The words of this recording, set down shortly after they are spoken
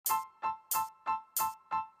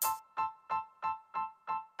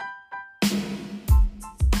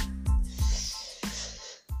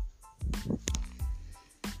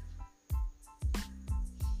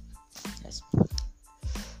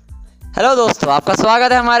Hello दोस्तों, आपका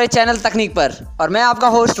स्वागत है हमारे चैनल तकनीक पर और मैं आपका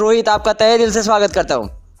होस्ट रोहित आपका तहे दिल से स्वागत करता हूं।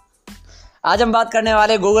 आज हम बात करने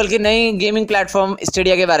वाले गूगल की नई गेमिंग प्लेटफॉर्म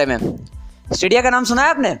स्टेडिया के बारे में। स्टेडिया का नाम सुना है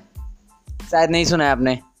आपने? शायद नहीं सुना है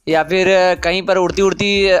आपने, या फिर कहीं पर उड़ती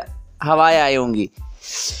उड़ती हवाएं आई होंगी।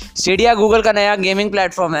 स्टेडिया गूगल का नया गेमिंग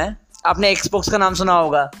प्लेटफॉर्म है। आपने एक्सबॉक्स का नाम सुना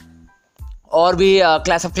होगा, और भी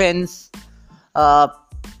क्लैश ऑफ क्लैंस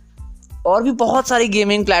और भी बहुत सारी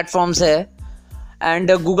गेमिंग प्लेटफॉर्म्स है।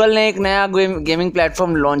 एंड गूगल ने एक नया गेमिंग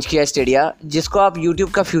प्लेटफॉर्म लॉन्च किया स्टेडिया, जिसको आप यूट्यूब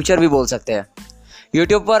का फ्यूचर भी बोल सकते हैं।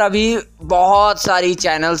 यूट्यूब पर अभी बहुत सारी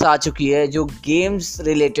चैनल्स आ चुकी है जो गेम्स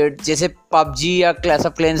रिलेटेड, जैसे पबजी या क्लैश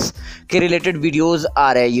ऑफ क्लैंस के रिलेटेड वीडियोस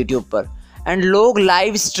आ रहे हैं यूट्यूब पर, एंड लोग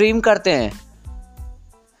लाइव स्ट्रीम करते हैं।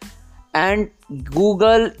 एंड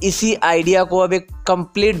गूगल इसी आइडिया को अब एक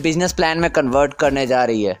कंप्लीट बिजनेस प्लान में कन्वर्ट करने जा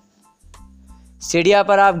रही है। स्टेडिया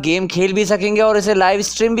पर आप गेम खेल भी सकेंगे और इसे लाइव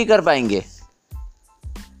स्ट्रीम भी कर पाएंगे।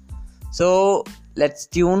 So let's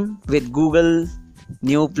tune with Google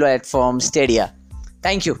new platform Stadia.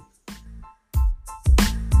 Thank you.